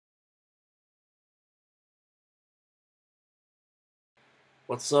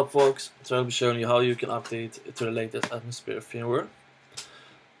What's up, folks? So I'll be showing you how you can update to the latest Atmosphère firmware.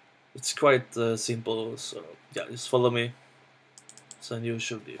 It's quite simple, so yeah, just follow me. So you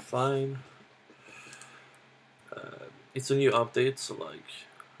should be fine. It's a new update, so like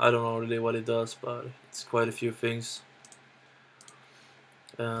I don't know really what it does, but it's quite a few things.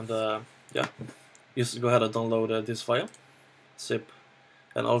 And yeah, just go ahead and download this file, zip,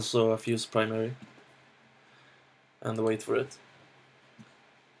 and also a fuse primary, and wait for it.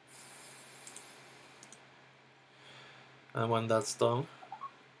 And when that's done,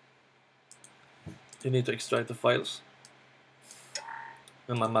 you need to extract the files.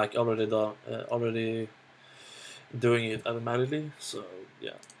 And my Mac already doing it automatically, so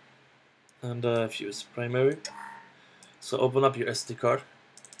yeah. And fuse primary. So open up your SD card,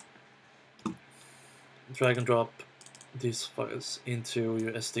 drag and drop these files into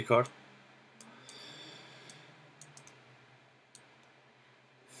your SD card.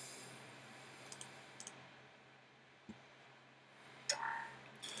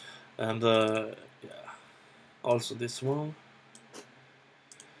 And yeah, also this one.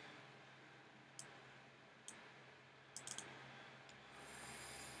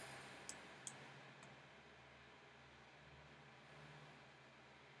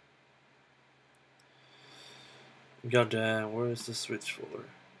 Goddamn, where is the switch folder?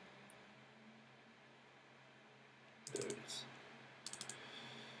 There it is.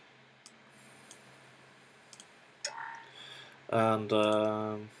 And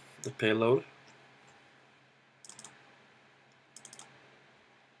the payload.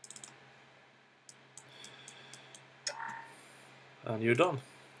 And you're done.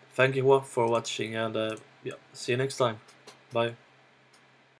 Thank you for watching, and yeah, see you next time. Bye.